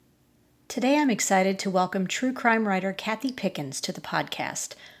Today I'm excited to welcome true crime writer Kathy Pickens to the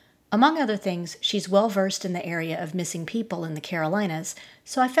podcast. Among other things, she's well versed in the area of missing people in the Carolinas,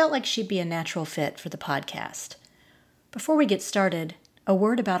 so I felt like she'd be a natural fit for the podcast. Before we get started, a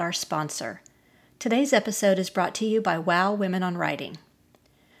word about our sponsor. Today's episode is brought to you by WOW Women on Writing.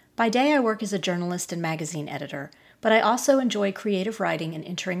 By day, I work as a journalist and magazine editor, but I also enjoy creative writing and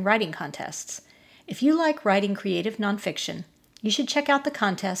entering writing contests. If you like writing creative nonfiction, you should check out the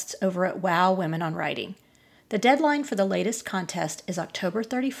contests over at WOW Women on Writing. The deadline for the latest contest is October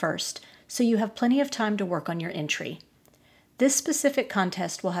 31st, so you have plenty of time to work on your entry. This specific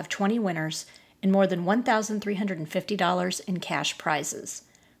contest will have 20 winners and more than $1,350 in cash prizes.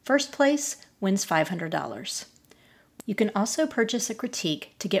 First place wins $500. You can also purchase a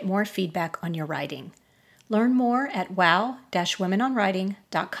critique to get more feedback on your writing. Learn more at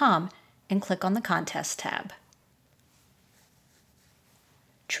wow-womenonwriting.com and click on the contest tab.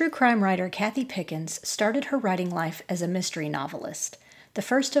 True crime writer Kathy Pickens started her writing life as a mystery novelist. The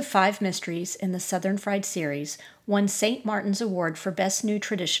first of 5 mysteries in the Southern Fried series won St. Martin's Award for Best New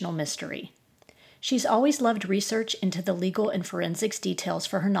Traditional Mystery. She's always loved research into the legal and forensics details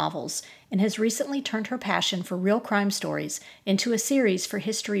for her novels and has recently turned her passion for real crime stories into a series for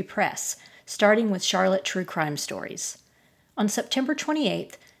History Press, starting with Charlotte True Crime Stories. On September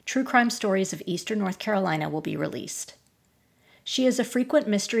 28th, True Crime Stories of Eastern North Carolina will be released. She is a frequent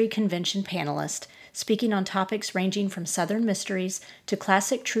mystery convention panelist, speaking on topics ranging from Southern mysteries to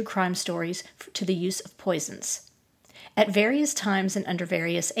classic true crime stories to the use of poisons. At various times and under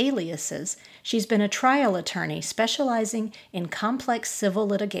various aliases, she's been a trial attorney specializing in complex civil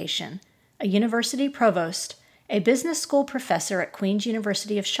litigation, a university provost, a business school professor at Queen's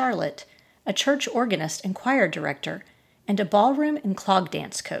University of Charlotte, a church organist and choir director, and a ballroom and clog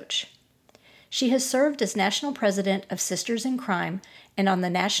dance coach. She has served as national president of Sisters in Crime and on the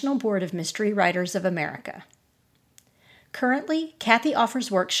National Board of Mystery Writers of America. Currently, Kathy offers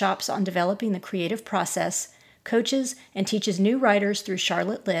workshops on developing the creative process, coaches and teaches new writers through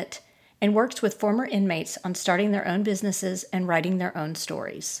Charlotte Lit, and works with former inmates on starting their own businesses and writing their own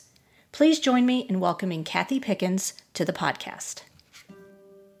stories. Please join me in welcoming Kathy Pickens to the podcast.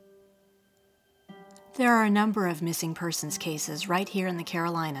 There are a number of missing persons cases right here in the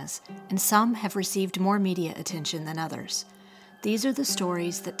Carolinas, and some have received more media attention than others. These are the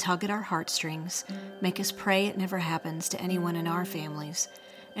stories that tug at our heartstrings, make us pray it never happens to anyone in our families,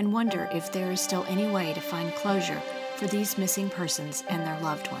 and wonder if there is still any way to find closure for these missing persons and their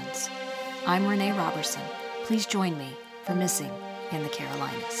loved ones. I'm Renee Robertson. Please join me for Missing in the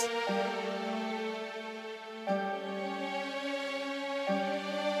Carolinas.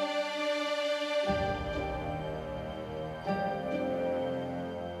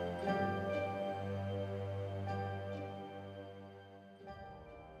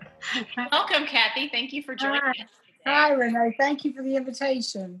 Welcome, Kathy. Thank you for joining us today. Hi, Renee. Thank you for the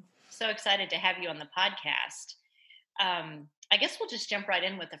invitation. So excited to have you on the podcast. I guess we'll just jump right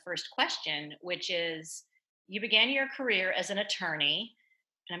in with the first question, which is, you began your career as an attorney,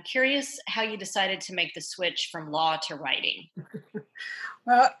 and I'm curious how you decided to make the switch from law to writing.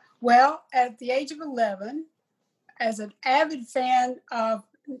 Well, at the age of 11, as an avid fan of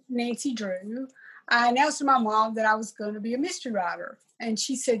Nancy Drew, I announced to my mom that I was going to be a mystery writer. And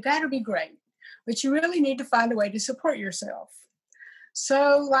she said, that'll be great, but you really need to find a way to support yourself.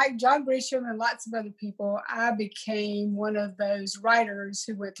 So like John Grisham and lots of other people, I became one of those writers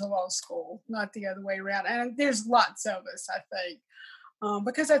who went to law school, not the other way around. And there's lots of us, I think,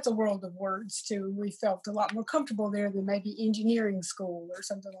 because that's a world of words too. We felt a lot more comfortable there than maybe engineering school or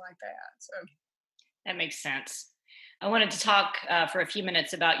something like that. So that makes sense. I wanted to talk for a few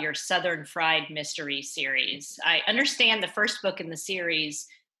minutes about your Southern Fried Mystery series. I understand the first book in the series,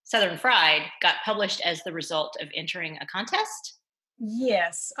 Southern Fried, got published as the result of entering a contest?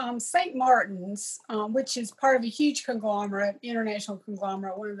 Yes. St. Martin's, which is part of a huge conglomerate, international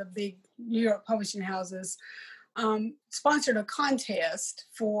conglomerate, one of the big New York publishing houses, sponsored a contest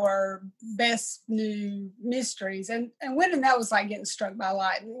for best new mysteries, and winning that was like getting struck by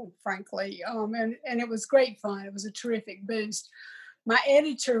lightning, frankly. And it was great fun. It was a terrific boost. My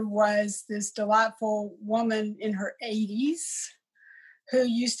editor was this delightful woman in her 80s who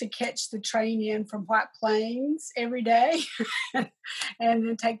used to catch the train in from White Plains every day and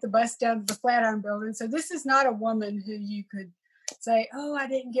then take the bus down to the Flatiron Building. So this is not a woman who you could say, oh, I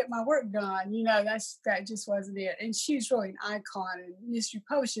didn't get my work done. You know, that just wasn't it. And she was really an icon in mystery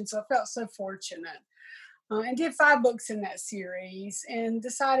publishing, so I felt so fortunate. And did 5 books in that series and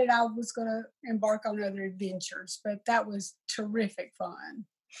decided I was going to embark on other adventures. But that was terrific fun.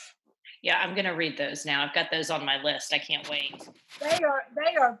 Yeah, I'm going to read those now. I've got those on my list. I can't wait. They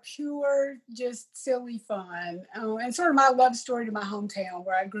are pure, just silly fun, and sort of my love story to my hometown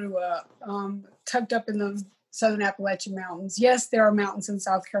where I grew up, tucked up in the Southern Appalachian Mountains. Yes, there are mountains in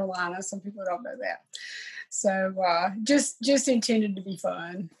South Carolina. Some people don't know that. So just intended to be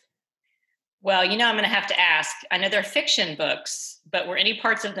fun. Well, I'm going to have to ask. I know they're fiction books, but were any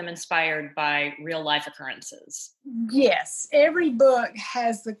parts of them inspired by real life occurrences? Yes, every book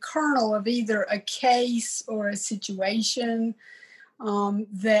has the kernel of either a case or a situation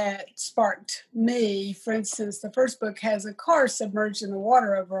that sparked me. For instance, the first book has a car submerged in the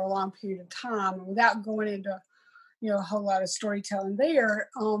water over a long period of time. And without going into a whole lot of storytelling there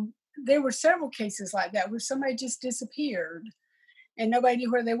were several cases like that where somebody just disappeared and nobody knew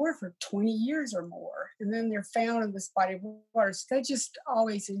where they were for 20 years or more. And then they're found in this body of water. So that just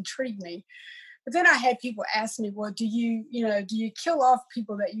always intrigued me. But then I had people ask me, well, do you kill off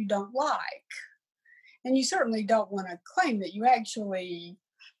people that you don't like? And you certainly don't want to claim that you actually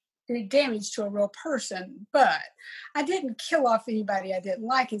did damage to a real person. But I didn't kill off anybody I didn't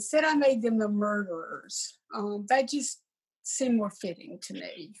like. Instead, I made them the murderers. That just seemed more fitting to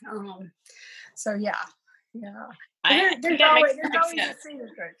me. So yeah. There's always a scene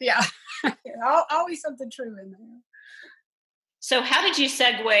of truth. Yeah, always something true in there. So, how did you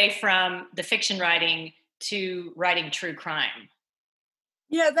segue from the fiction writing to writing true crime?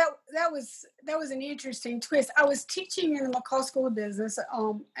 Yeah, that was an interesting twist. I was teaching in the McCall School of Business,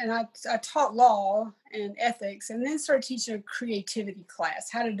 and I taught law and ethics, and then started teaching a creativity class,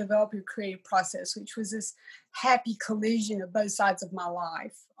 how to develop your creative process, which was this happy collision of both sides of my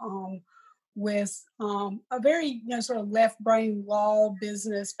life, with a very sort of left brain law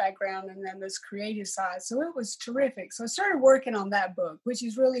business background, and then this creative side. So it was terrific. So I started working on that book, which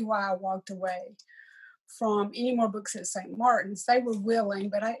is really why I walked away from any more books at St. Martin's. They were willing,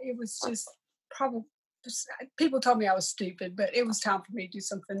 but it was just probably, people told me I was stupid, but it was time for me to do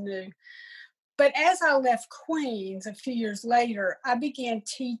something new. But as I left Queens a few years later, I began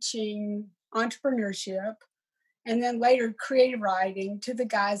teaching entrepreneurship and then later creative writing to the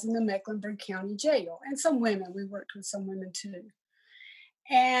guys in the Mecklenburg County Jail and some women. We worked with some women too.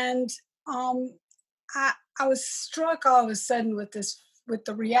 And I was struck all of a sudden with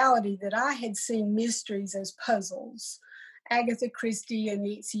the reality that I had seen mysteries as puzzles. Agatha Christie and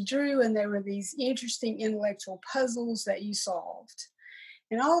Nancy Drew, and there were these interesting intellectual puzzles that you solved.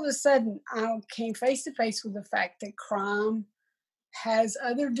 And all of a sudden, I came face to face with the fact that crime has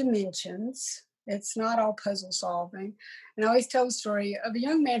other dimensions. It's not all puzzle solving. And I always tell the story of a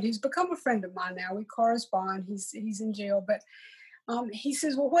young man who's become a friend of mine now. We correspond. He's in jail, but he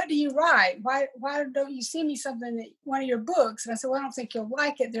says, well, what do you write? Why don't you send me something that one of your books? And I said, well, I don't think you'll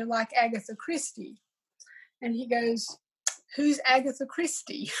like it. They're like Agatha Christie. And he goes, who's Agatha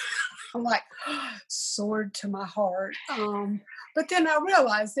Christie? I'm like, sword to my heart. But then I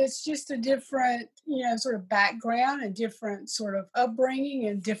realized it's just a different, sort of background and different sort of upbringing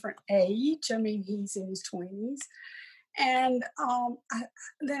and different age. I mean, he's in his 20s. And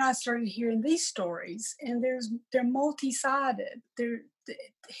then I started hearing these stories, and they're multi-sided.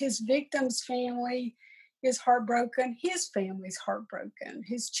 His victim's family is heartbroken. His family's heartbroken.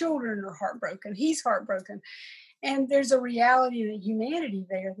 His children are heartbroken. He's heartbroken. And there's a reality and a humanity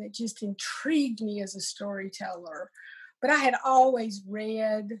there that just intrigued me as a storyteller. But I had always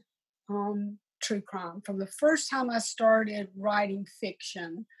read true crime. From the first time I started writing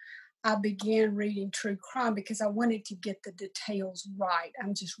fiction, I began reading true crime because I wanted to get the details right.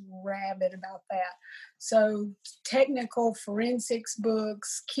 I'm just rabid about that. So technical forensics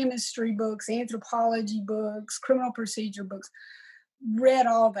books, chemistry books, anthropology books, criminal procedure books, read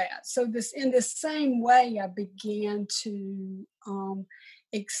all that. So in the same way, I began to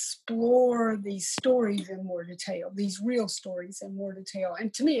explore these stories in more detail, these real stories in more detail.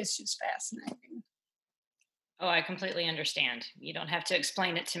 And to me, it's just fascinating. Oh, I completely understand. You don't have to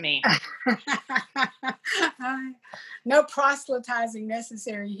explain it to me. No proselytizing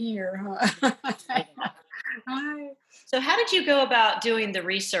necessary here, huh? So how did you go about doing the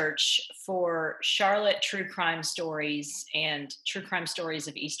research for Charlotte True Crime Stories and True Crime Stories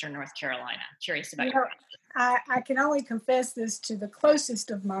of Eastern North Carolina? Curious about your I can only confess this to the closest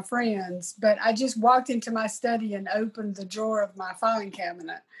of my friends, but I just walked into my study and opened the drawer of my filing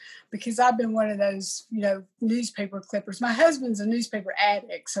cabinet because I've been one of those, newspaper clippers. My husband's a newspaper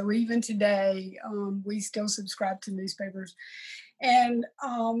addict, so even today we still subscribe to newspapers. And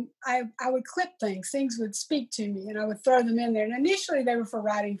I would clip things would speak to me, and I would throw them in there. And initially they were for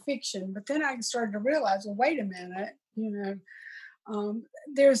writing fiction, but then I started to realize, well, wait a minute,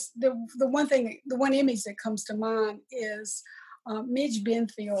 there's the one image that comes to mind is Midge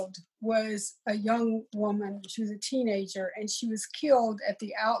Benfield was a young woman. She was a teenager, and she was killed at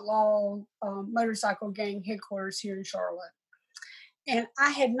the outlaw motorcycle gang headquarters here in Charlotte. And I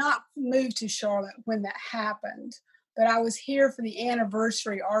had not moved to Charlotte when that happened, but I was here for the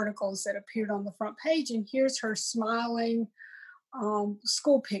anniversary articles that appeared on the front page. And here's her smiling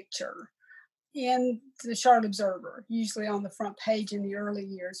school picture in the Charlotte Observer, usually on the front page in the early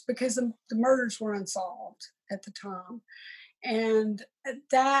years, because the murders were unsolved at the time. And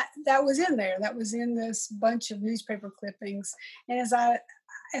that was in there. That was in this bunch of newspaper clippings. And as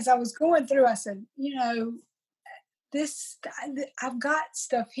I was going through, I said, I've got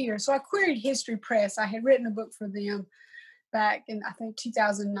stuff here. So I queried History Press. I had written a book for them back in, I think,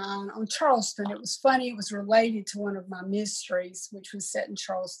 2009 on Charleston. It was funny. It was related to one of my mysteries, which was set in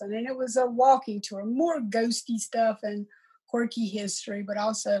Charleston. And it was a walking tour, more ghosty stuff and quirky history, but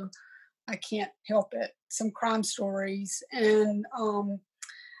also, I can't help it, some crime stories. And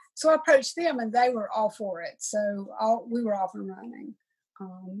so I approached them, and they were all for it. So we were off and running.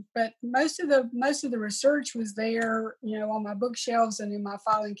 But most of the research was there, on my bookshelves and in my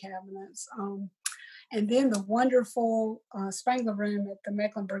filing cabinets. And then the wonderful Spangler Room at the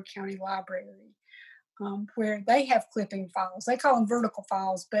Mecklenburg County Library, where they have clipping files. They call them vertical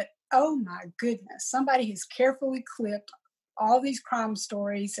files, but oh my goodness, somebody has carefully clipped all these crime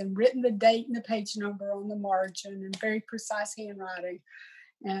stories and written the date and the page number on the margin in very precise handwriting.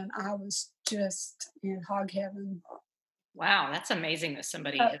 And I was just in hog heaven. Wow, that's amazing that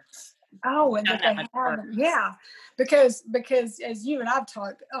somebody has. And that they haven't. Yeah, because as you and I've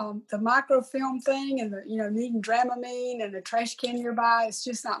talked, the microfilm thing and the needing Dramamine and the trash can nearby, it's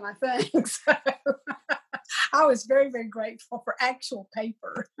just not my thing. So I was very, very grateful for actual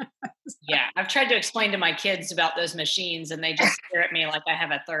paper. Yeah, I've tried to explain to my kids about those machines, and they just stare at me like I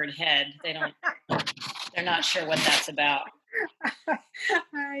have a third head. They're not sure what that's about.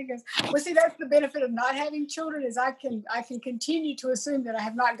 Well, see, that's the benefit of not having children, is I can continue to assume that I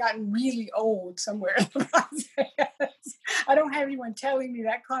have not gotten really old somewhere in the process. I don't have anyone telling me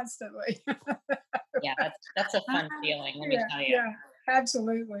that constantly. Yeah, that's a fun feeling, let me tell you. Yeah,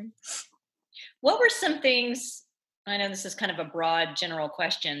 absolutely. What were some things, I know this is kind of a broad general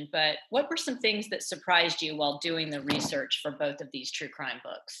question, but what were some things that surprised you while doing the research for both of these true crime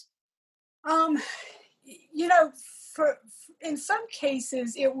books? In some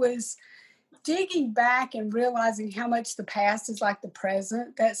cases, it was digging back and realizing how much the past is like the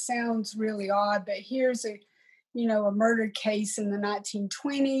present. That sounds really odd, but here's a murder case in the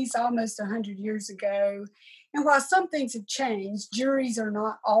 1920s, almost 100 years ago. And while some things have changed, juries are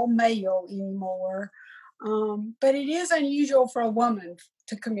not all male anymore, but it is unusual for a woman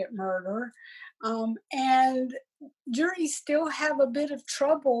to commit murder. And juries still have a bit of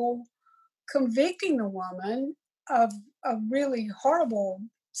trouble convicting a woman of a really horrible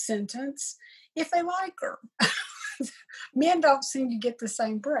sentence if they like her. Men don't seem to get the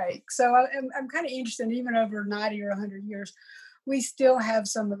same break. So I'm kind of interested, even over 90 or 100 years, we still have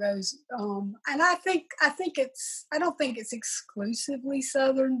some of those. And I don't think it's exclusively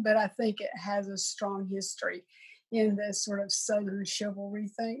Southern, but I think it has a strong history in this sort of Southern chivalry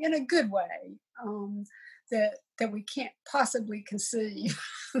thing in a good way. That we can't possibly conceive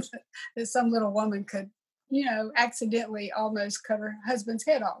that some little woman could, accidentally almost cut her husband's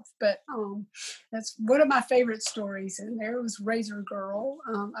head off. But that's one of my favorite stories. And there was Razor Girl.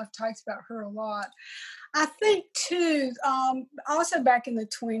 I've talked about her a lot. I think, too, also back in the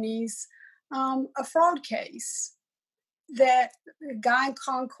 20s, a fraud case that a guy in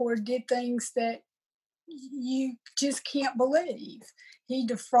Concord did things that you just can't believe. He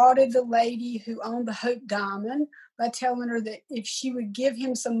defrauded the lady who owned the Hope Diamond by telling her that if she would give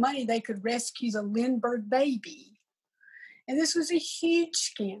him some money, they could rescue the Lindbergh baby. And this was a huge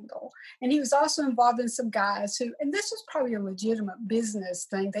scandal. And he was also involved in some guys who, and this was probably a legitimate business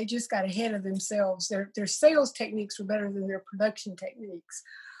thing, they just got ahead of themselves. Their sales techniques were better than their production techniques.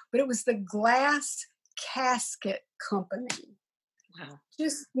 But it was the Glass Casket Company. Wow.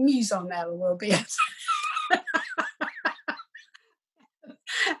 Just muse on that a little bit.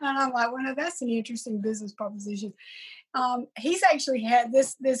 And I'm like, well, no, that's an interesting business proposition. He's actually had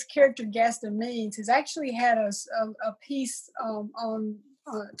this character, Gaston Means, has actually had a piece on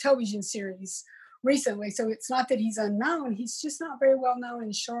a television series recently. So it's not that he's unknown. He's just not very well known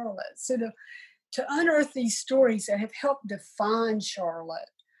in Charlotte. So to unearth these stories that have helped define Charlotte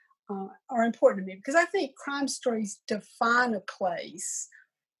are important to me, because I think crime stories define a place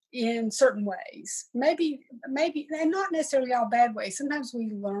in certain ways, maybe, and not necessarily all bad ways. Sometimes we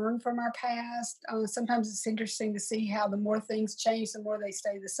learn from our past. Sometimes it's interesting to see how the more things change, the more they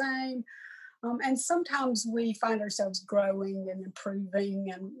stay the same. And sometimes we find ourselves growing and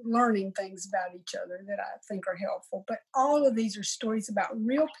improving and learning things about each other that I think are helpful. But all of these are stories about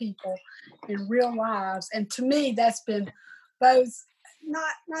real people and real lives. And to me, that's been both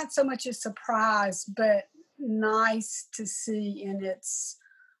not so much a surprise, but nice to see in its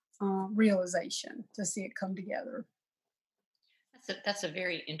realization, to see it come together. That's a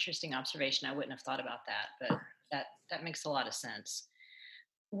very interesting observation. I wouldn't have thought about that, but that makes a lot of sense.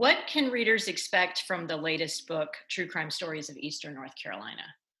 What can readers expect from the latest book, True Crime Stories of Eastern North Carolina?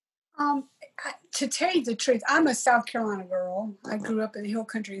 Um, to tell you the truth, I'm a South Carolina girl. I grew up in the hill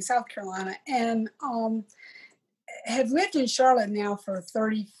country in South Carolina, and have lived in Charlotte now for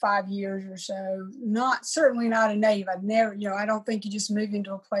 35 years or so. Certainly not a native. I've never, I don't think you just move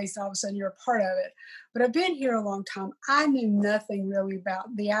into a place and all of a sudden you're a part of it. But I've been here a long time. I knew nothing really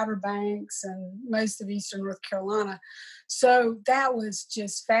about the Outer Banks and most of Eastern North Carolina. So that was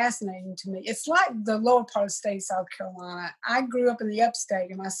just fascinating to me. It's like the lower part of the state of South Carolina. I grew up in the upstate,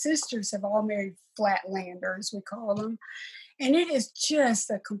 and my sisters have all married flatlanders, we call them. And it is just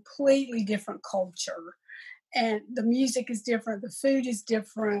a completely different culture, and the music is different, the food is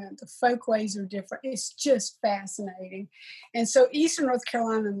different, the folkways are different. It's just fascinating. And so Eastern North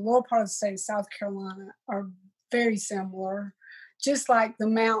Carolina and the lower part of the state of South Carolina are very similar, just like the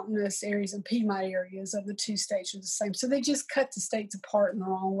mountainous areas and Piedmont areas of the two states are the same. So they just cut the states apart in the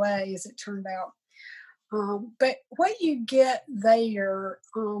wrong way, as it turned out. But what you get there's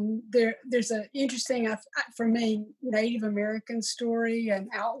an interesting, for me, Native American story, an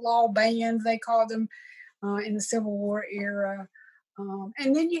outlaw band, they call them, in the Civil War era.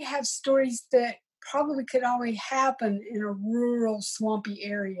 And then you have stories that probably could only happen in a rural, swampy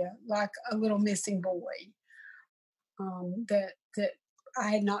area, like A Little Missing Boy. That I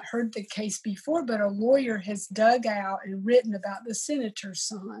had not heard the case before, but a lawyer has dug out and written about the senator's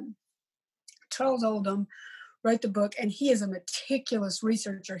son. Charles Oldham wrote the book, and he is a meticulous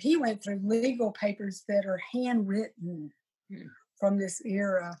researcher. He went through legal papers that are handwritten from this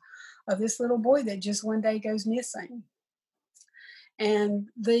era of this little boy that just one day goes missing. And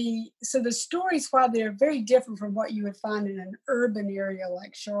the stories, while they're very different from what you would find in an urban area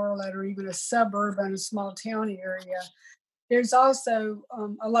like Charlotte or even a suburban, small town area, there's also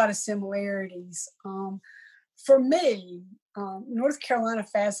a lot of similarities. For me, North Carolina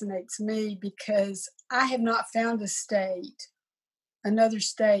fascinates me because I have not found another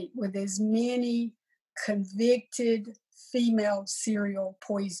state with as many convicted female serial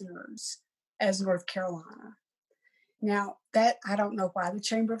poisoners as North Carolina. Now, that I don't know why the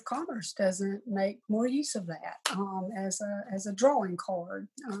Chamber of Commerce doesn't make more use of that as a drawing card.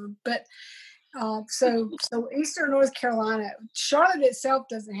 So Eastern North Carolina, Charlotte itself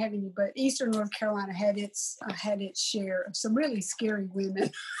doesn't have any, but Eastern North Carolina had its share of some really scary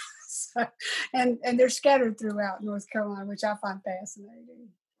women. So, and they're scattered throughout North Carolina, which I find fascinating.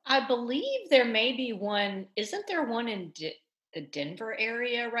 I believe there may be one. Isn't there one in the Denver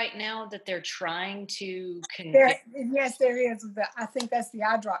area right now that they're trying to convict? Yes, there is. I think that's the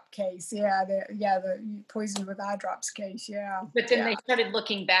eye drop case. Yeah, the poison with eye drops case. Yeah. But then they started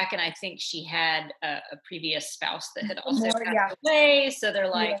looking back, and I think she had a previous spouse that had also passed away. So they're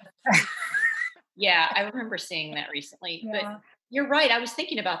like, yeah, I remember seeing that recently. Yeah. But you're right. I was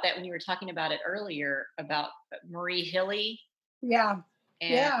thinking about that when you were talking about it earlier about Marie Hilly. Yeah.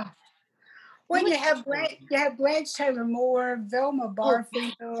 Yeah. Well, you have Blanche Taylor Moore, Velma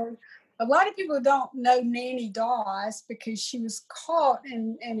Barfield. A lot of people don't know Nanny Doss because she was caught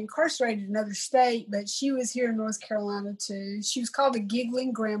and incarcerated in another state, but she was here in North Carolina too. She was called the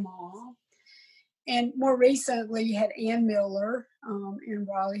Giggling Grandma. And more recently, you had Ann Miller in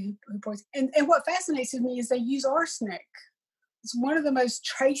Raleigh who poisoned. And what fascinates me is they use arsenic. It's one of the most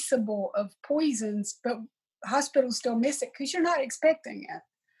traceable of poisons, but hospitals still miss it because you're not expecting it.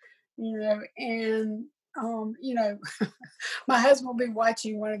 And my husband will be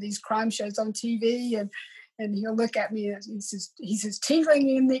watching one of these crime shows on TV, and he'll look at me and he says, tingling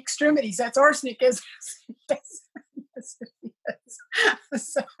in the extremities. That's arsenic, isn't it? Yes, it is.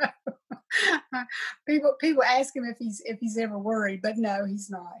 So people ask him if he's ever worried, but no, he's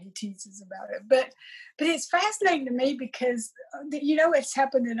not. He teases about it. But it's fascinating to me because it's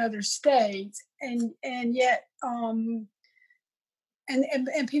happened in other states, and yet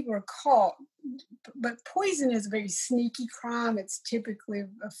and people are caught. But poison is a very sneaky crime. It's typically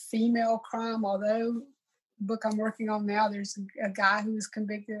a female crime, although the book I'm working on now, there's a guy who was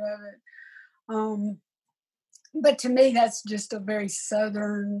convicted of it. But to me, that's just a very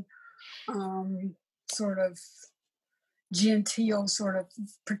Southern sort of, genteel, sort of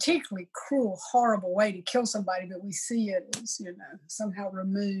particularly cruel, horrible way to kill somebody, but we see it as, somehow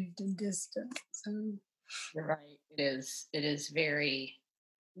removed and distant. So you're right. It is very,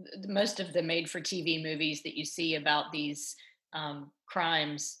 most of the made for TV movies that you see about these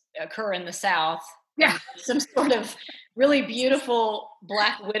crimes occur in the South. Yeah. Some sort of really beautiful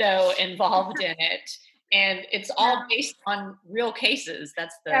Black widow involved in it. And it's all based on real cases.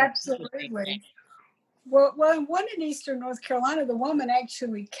 That's the absolutely. Well, one in Eastern North Carolina, the woman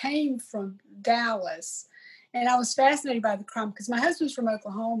actually came from Dallas. And I was fascinated by the crime because my husband's from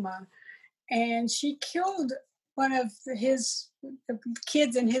Oklahoma. And she killed one of the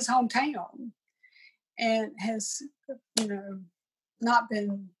kids in his hometown and has, not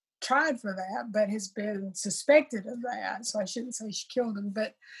been tried for that, but has been suspected of that. So I shouldn't say she killed him,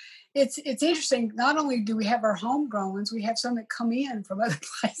 but it's interesting. Not only do we have our homegrown ones, we have some that come in from other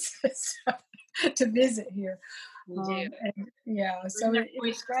places to visit here. So it's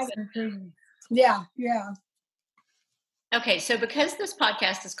intriguing. Yeah. Okay, so because this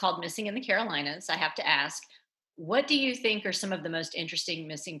podcast is called Missing in the Carolinas, I have to ask, what do you think are some of the most interesting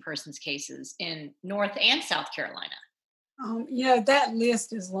missing persons cases in North and South Carolina? That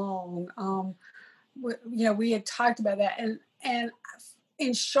list is long. We had talked about that. And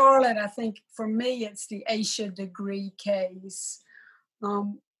in Charlotte, I think for me, it's the Aisha Degree case.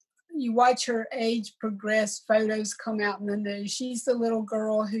 You watch her age progress, photos come out in the news. She's the little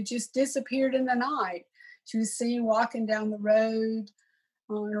girl who just disappeared in the night. She was seen walking down the road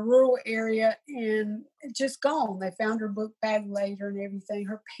in a rural area and just gone. They found her book bag later and everything.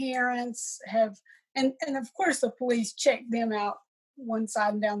 Her parents have, and of course the police checked them out one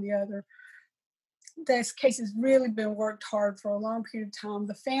side and down the other. This case has really been worked hard for a long period of time.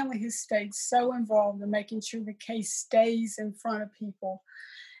 The family has stayed so involved in making sure the case stays in front of people.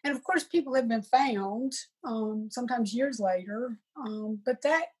 And of course, people have been found, sometimes years later, but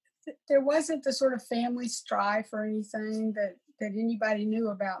there wasn't the sort of family strife or anything that anybody knew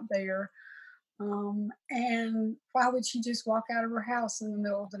about there. And why would she just walk out of her house in the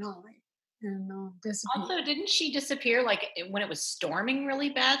middle of the night and disappear? Also, didn't she disappear like when it was storming really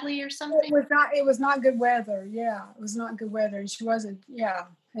badly or something? It was not good weather. Yeah, it was not good weather. And she wasn't,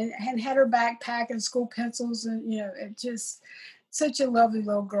 and had her backpack and school pencils and, it just, such a lovely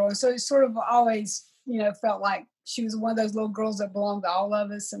little girl. So it sort of always, felt like she was one of those little girls that belonged to all of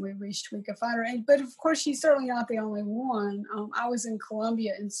us and we wished we could find her. But of course, she's certainly not the only one. I was in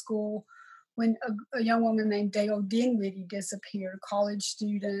Columbia in school when a young woman named Dale Dinwiddie disappeared, a college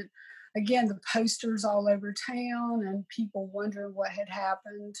student. Again, the posters all over town and people wondering what had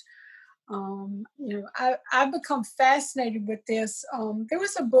happened. I've become fascinated with this. There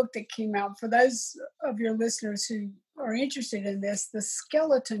was a book that came out for those of your listeners who are interested in this, The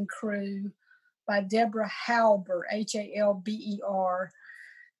Skeleton Crew by Deborah Halber, Halber,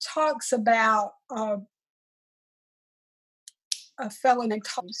 talks about a fellow named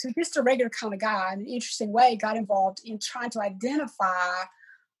Tom, who's just a regular kind of guy, in an interesting way, got involved in trying to identify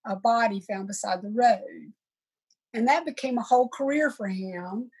a body found beside the road. And that became a whole career for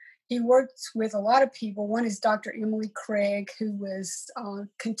him. He worked with a lot of people. One is Dr. Emily Craig, who was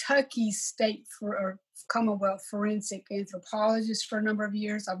Kentucky's state or Commonwealth forensic anthropologist for a number of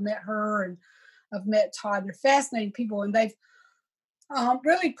years. I've met her and I've met Todd. They're fascinating people, and they've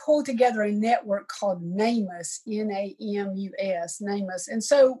really pulled together a network called NAMUS, Namus, NAMUS. And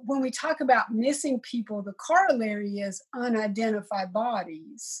so when we talk about missing people, the corollary is unidentified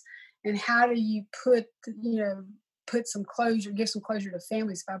bodies. And how do you put some closure, give some closure to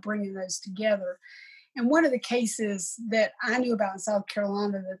families by bringing those together? And one of the cases that I knew about in South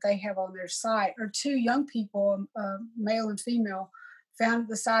Carolina that they have on their site are two young people, male and female, found at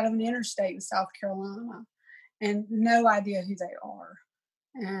the side of an interstate in South Carolina, and no idea who they are,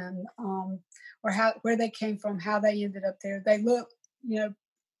 and or where they came from, how they ended up there. They look,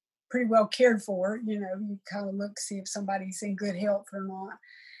 pretty well cared for. You kind of look to see if somebody's in good health or not.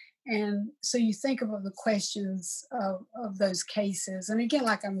 And so you think of the questions of those cases. And again,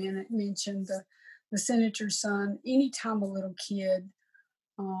 like I mentioned, the senator's son, anytime a little kid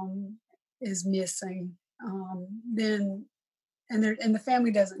is missing, then and the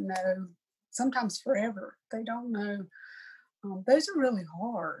family doesn't know, sometimes forever, they don't know. Those are really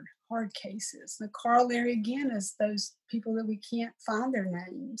hard cases. The corollary, again, is those people that we can't find their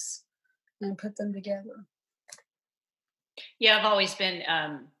names and put them together. Yeah, I've always been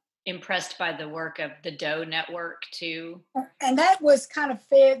impressed by the work of the Doe Network too. And that was kind of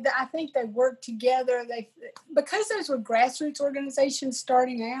fed, I think they worked together. Because those were grassroots organizations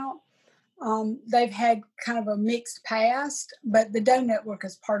starting out, They've had kind of a mixed past, but the Doe Network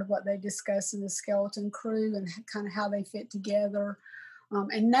is part of what they discuss in the Skeleton Crew and kind of how they fit together.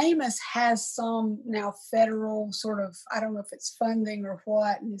 And NamUs has some now federal sort of, I don't know if it's funding or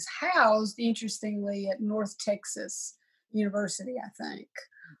what, and is housed, interestingly, at North Texas University, I think,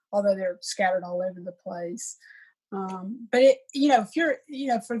 although they're scattered all over the place. But if you're,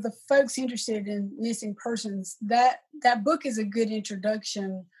 for the folks interested in missing persons, that book is a good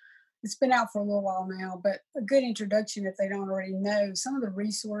introduction. It's been out for a little while now, but a good introduction if they don't already know some of the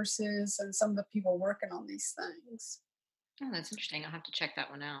resources and some of the people working on these things. Oh, that's interesting. I'll have to check that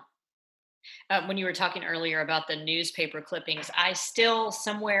one out. When you were talking earlier about the newspaper clippings, I still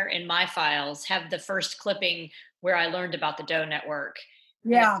somewhere in my files have the first clipping where I learned about the Doe Network.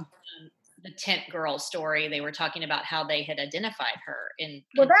 Yeah. The Tent Girl story. They were talking about how they had identified her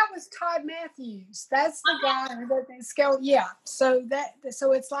Well, that was Todd Matthews. That's the guy who wrote the skeleton. Yeah. So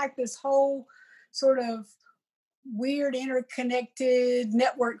it's like this whole sort of weird interconnected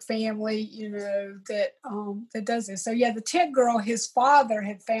network family, that does this. So yeah, the Tent Girl, his father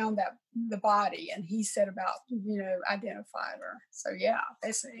had found the body, and he said about, identified her. So yeah,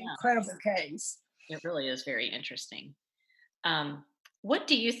 it's an incredible case. It really is very interesting. What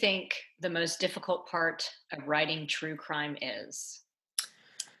do you think the most difficult part of writing true crime is?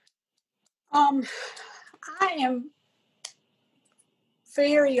 I am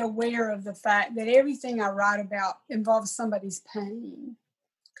very aware of the fact that everything I write about involves somebody's pain.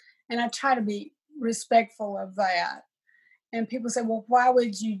 And I try to be respectful of that. And people say, well, why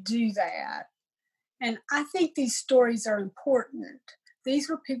would you do that? And I think these stories are important. These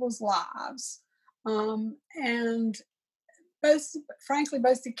were people's lives. And both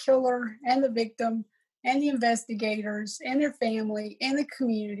the killer and the victim and the investigators and their family and the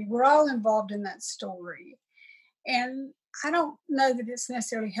community were all involved in that story. And I don't know that it's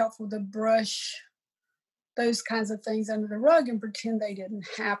necessarily helpful to brush those kinds of things under the rug and pretend they didn't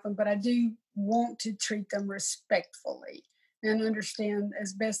happen, but I do want to treat them respectfully and understand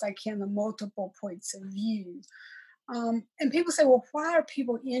as best I can the multiple points of view. And people say, well, why are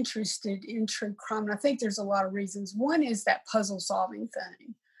people interested in true crime? And I think there's a lot of reasons. One is that puzzle solving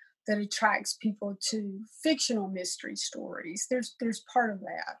thing that attracts people to fictional mystery stories. There's part of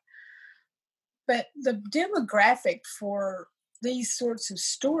that. But the demographic for these sorts of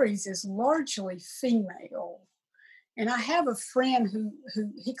stories is largely female. And I have a friend who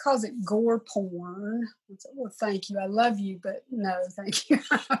he calls it gore porn. I said, well, thank you. I love you, but no, thank you.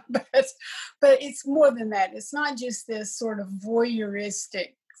 but it's more than that. It's not just this sort of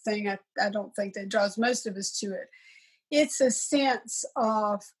voyeuristic thing. I don't think that draws most of us to it. It's a sense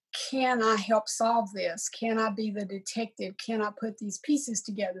of, can I help solve this? Can I be the detective? Can I put these pieces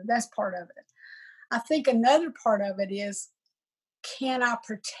together? That's part of it. I think another part of it is, can I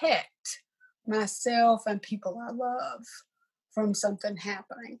protect myself and people I love from something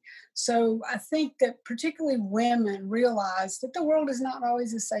happening? So I think that particularly women realize that the world is not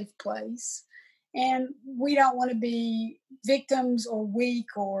always a safe place, and we don't want to be victims or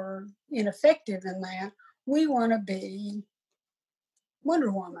weak or ineffective in that. We want to be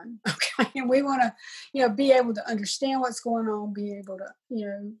Wonder Woman, okay? And we want to, be able to understand what's going on, be able to,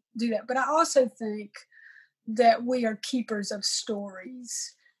 do that. But I also think that we are keepers of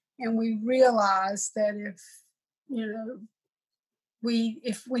stories, and we realize that if we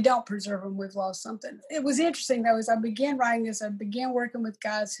don't preserve them, we've lost something. It was interesting though, as I began writing this, I began working with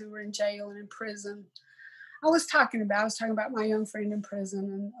guys who were in jail and in prison. I was talking about my young friend in prison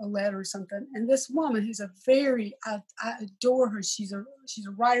and a letter or something. And this woman who's I adore her. She's a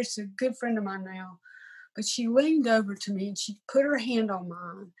writer. She's a good friend of mine now. But she leaned over to me and she put her hand on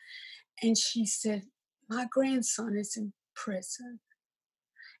mine and she said, my grandson is in prison.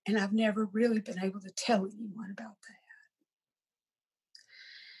 And I've never really been able to tell anyone about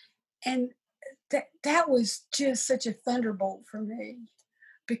that. And that was just such a thunderbolt for me.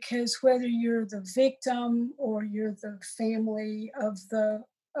 Because whether you're the victim or you're the family of the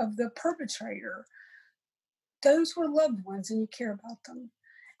perpetrator, those were loved ones and you care about them.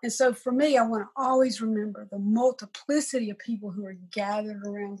 And so for me, I want to always remember the multiplicity of people who are gathered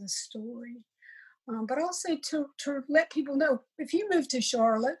around this story. But also to let people know, if you move to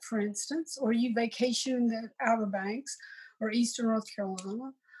Charlotte, for instance, or you vacation in the Outer Banks or Eastern North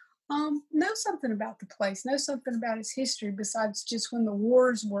Carolina, know something about the place, know something about its history besides just when the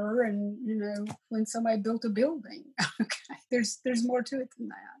wars were and, when somebody built a building. Okay. There's more to it than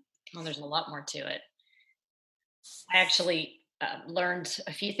that. Well, there's a lot more to it. I actually learned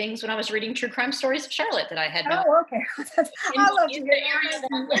a few things when I was reading True Crime Stories of Charlotte that I had not. Oh, okay. I love to hear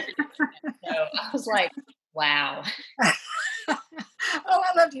that. So I was like, wow. Oh,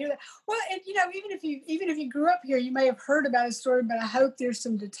 I love to hear that. Well, and even if you grew up here, you may have heard about a story, but I hope there's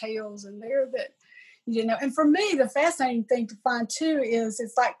some details in there that And for me, the fascinating thing to find too is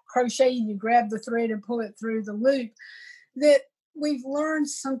it's like crocheting. You grab the thread and pull it through the loop. That we've learned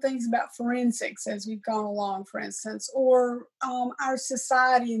some things about forensics as we've gone along, for instance, or our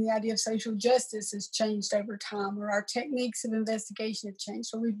society and the idea of social justice has changed over time, or our techniques of investigation have changed.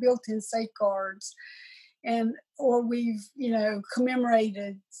 So we've built in safeguards, or we've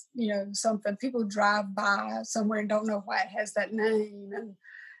commemorated something. People drive by somewhere and don't know why it has that name,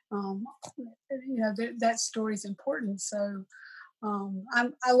 and that story is important. So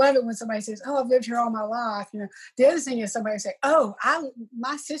I love it when somebody says, "Oh, I've lived here all my life." The other thing is somebody say, "Oh,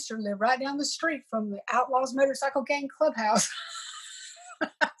 my sister lived right down the street from the Outlaws Motorcycle Gang Clubhouse."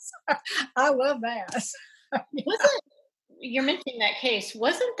 I love that. You're mentioning that case?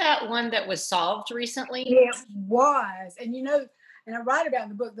 Wasn't that one that was solved recently? It was, and and I write about in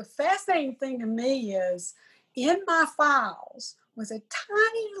the book. The fascinating thing to me is in my files was a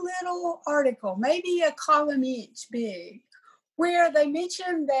tiny little article, maybe a column inch big, where they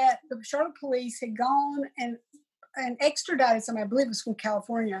mentioned that the Charlotte police had gone and extradited somebody, I believe it was from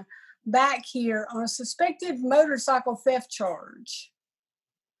California, back here on a suspected motorcycle theft charge.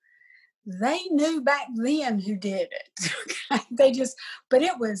 They knew back then who did it. But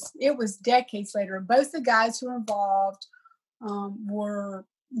it was decades later. Both the guys who were involved were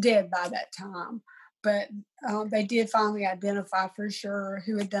dead by that time. But they did finally identify for sure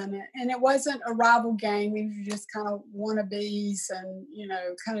who had done it. And it wasn't a rival gang. These were just kind of wannabes and,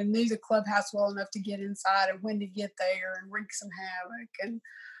 kind of knew the clubhouse well enough to get inside and when to get there and wreak some havoc.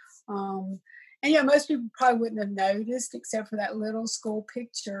 And most people probably wouldn't have noticed except for that little school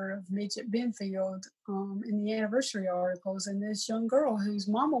picture of Midget Benfield in the anniversary articles, and this young girl whose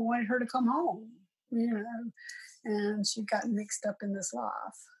mama wanted her to come home, and she got mixed up in this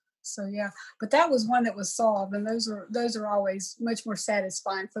life. So yeah, but that was one that was solved, and those are always much more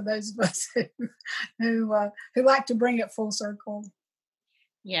satisfying for those of us who like to bring it full circle.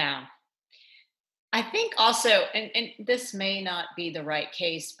 Yeah, I think also, and this may not be the right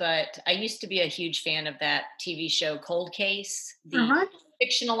case, but I used to be a huge fan of that TV show Cold Case, the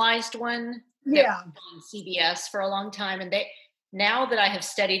fictionalized one. Yeah, on CBS for a long time, and now that I have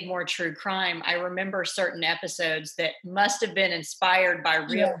studied more true crime, I remember certain episodes that must have been inspired by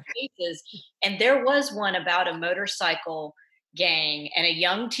real cases. And there was one about a motorcycle gang, and a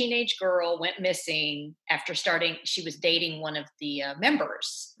young teenage girl went missing after she was dating one of the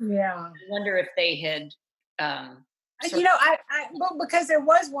members. Yeah. I wonder if they had. Because there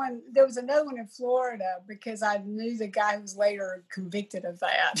was another one in Florida, because I knew the guy who was later convicted of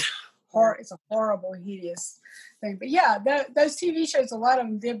that. It's a horrible, hideous thing. But yeah, those TV shows, a lot of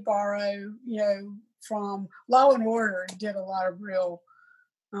them did borrow, from Law and Order, did a lot of real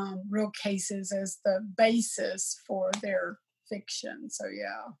cases as the basis for their fiction. So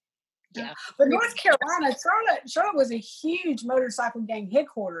yeah. But North Carolina, Charlotte was a huge motorcycle gang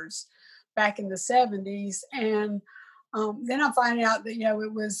headquarters back in the 70s, and then I'm finding out that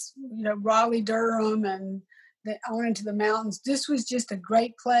it was Raleigh, Durham, and on into the mountains. This was just a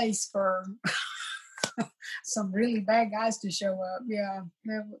great place for some really bad guys to show up. Yeah,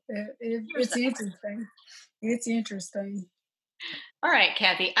 it's interesting. It's interesting. All right,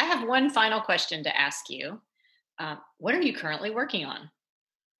 Kathy, I have one final question to ask you. What are you currently working on?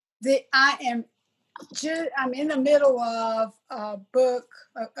 I'm in the middle of a book,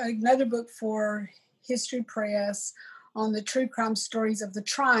 another book for History Press, on the true crime stories of the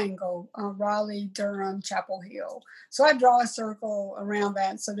Triangle, Raleigh, Durham, Chapel Hill. So I draw a circle around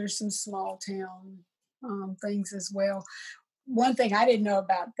that. So there's some small town things as well. One thing I didn't know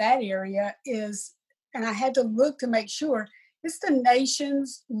about that area is, and I had to look to make sure, it's the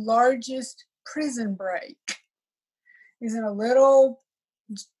nation's largest prison break. It's in a little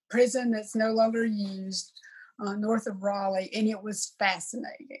prison that's no longer used north of Raleigh, and it was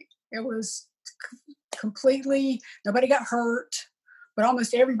fascinating. It was completely, nobody got hurt, but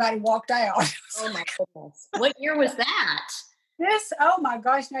almost everybody walked out. Oh my goodness. What year was that? Oh my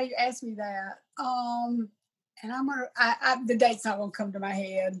gosh, now you asked me that. And the date's not gonna come to my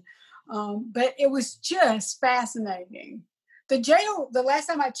head. But it was just fascinating. The jail, the last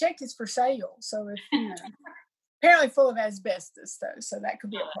time I checked, is for sale. So it's apparently full of asbestos though, so that could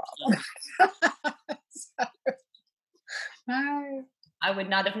be a problem. I would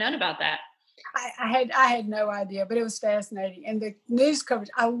not have known about that. I had no idea, but it was fascinating. And the news coverage,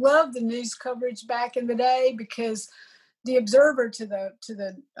 I loved the news coverage back in the day, because the Observer to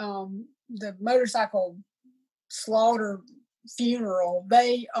the motorcycle slaughter funeral,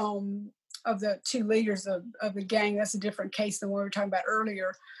 they of the two leaders of the gang, that's a different case than what we were talking about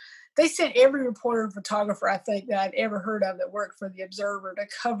earlier. they sent every reporter and photographer I think that I'd ever heard of that worked for the Observer to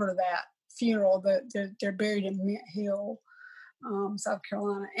cover that funeral. They're buried in Mint Hill, North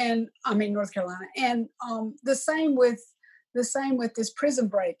Carolina, and the same with this Prison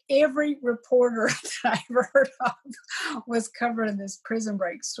Break. Every reporter that I ever heard of was covering this Prison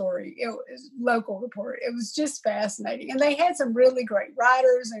Break story. It was local reporter. It was just fascinating, and they had some really great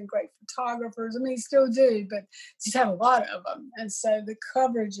writers and great photographers. I mean, still do, but just have a lot of them. And so the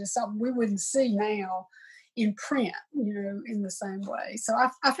coverage is something we wouldn't see now in print, in the same way. So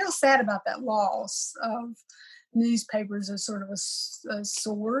I feel sad about that loss of newspapers as sort of a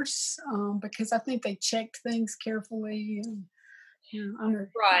source, because I think they checked things carefully. And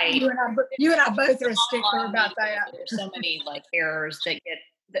right, you and I both are a stickler about that. There's so many errors that get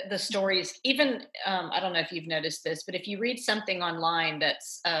the stories. Even I don't know if you've noticed this, but if you read something online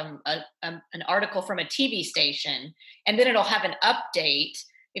that's an article from a TV station, and then it'll have an update.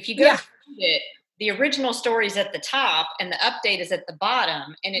 If you go read it, the original story is at the top and the update is at the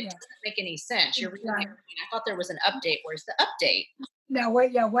bottom, and it doesn't make any sense. You're reading everything. I thought there was an update. Where's the update? Now,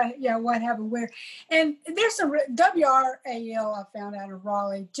 what happened where? And there's some WRAL I found out in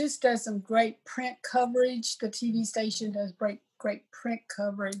Raleigh just does some great print coverage. The TV station does great print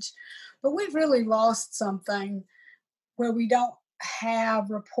coverage, but we've really lost something where we don't have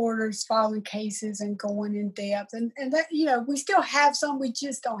reporters following cases and going in depth, and that we still have some, we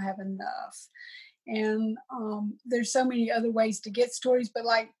just don't have enough. And there's so many other ways to get stories, but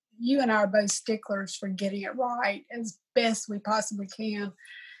you and I are both sticklers for getting it right as best we possibly can.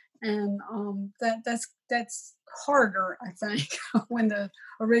 And that's harder, I think, when the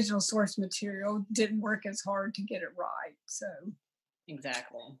original source material didn't work as hard to get it right. So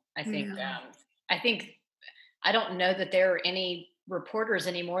exactly. I think I don't know that there are any reporters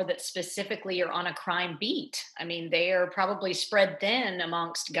anymore that specifically are on a crime beat. I mean, they are probably spread thin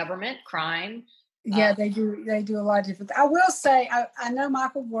amongst government, crime. Yeah, they do a lot of different things. I will say, I know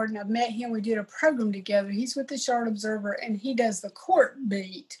Michael Gordon. I've met him. We did a program together. He's with the Charlotte Observer, and he does the court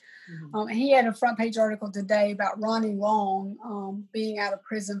beat. Mm-hmm. And he had a front page article today about Ronnie Long being out of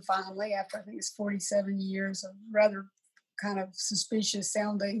prison finally after, I think it's 47 years of rather kind of suspicious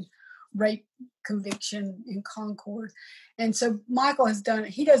sounding rape conviction in Concord. And so Michael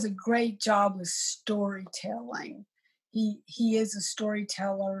he does a great job with storytelling. He is a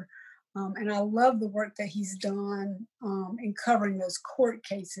storyteller. And I love the work that he's done in covering those court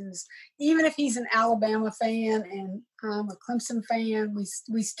cases. Even if he's an Alabama fan and I'm a Clemson fan,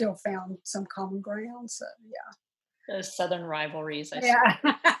 we still found some common ground. So, yeah. Those Southern rivalries. Yeah.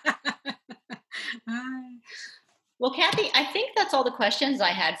 Well, Kathy, I think that's all the questions I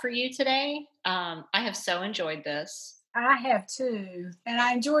had for you today. I have so enjoyed this. I have too. And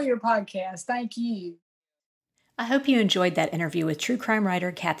I enjoy your podcast. Thank you. I hope you enjoyed that interview with true crime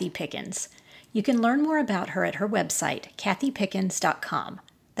writer Kathy Pickens. You can learn more about her at her website, kathypickens.com.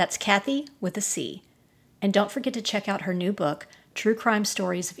 That's Kathy with a C. And don't forget to check out her new book, True Crime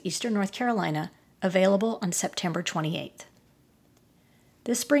Stories of Eastern North Carolina, available on September 28th.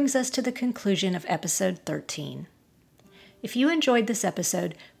 This brings us to the conclusion of episode 13. If you enjoyed this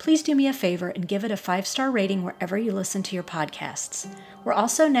episode, please do me a favor and give it a 5-star rating wherever you listen to your podcasts. We're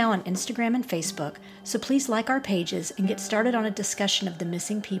also now on Instagram and Facebook, so please like our pages and get started on a discussion of the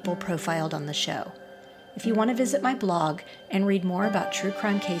missing people profiled on the show. If you want to visit my blog and read more about true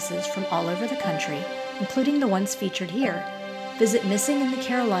crime cases from all over the country, including the ones featured here, visit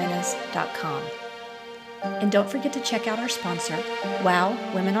missinginthecarolinas.com. And don't forget to check out our sponsor, WOW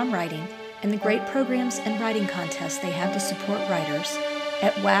Women on Writing, and the great programs and writing contests they have to support writers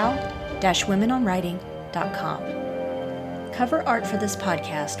at wow-womenonwriting.com. Cover art for this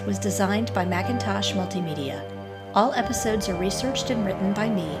podcast was designed by Macintosh Multimedia. All episodes are researched and written by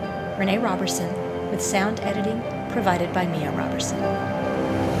me, Renee Robertson, with sound editing provided by Mia Robertson.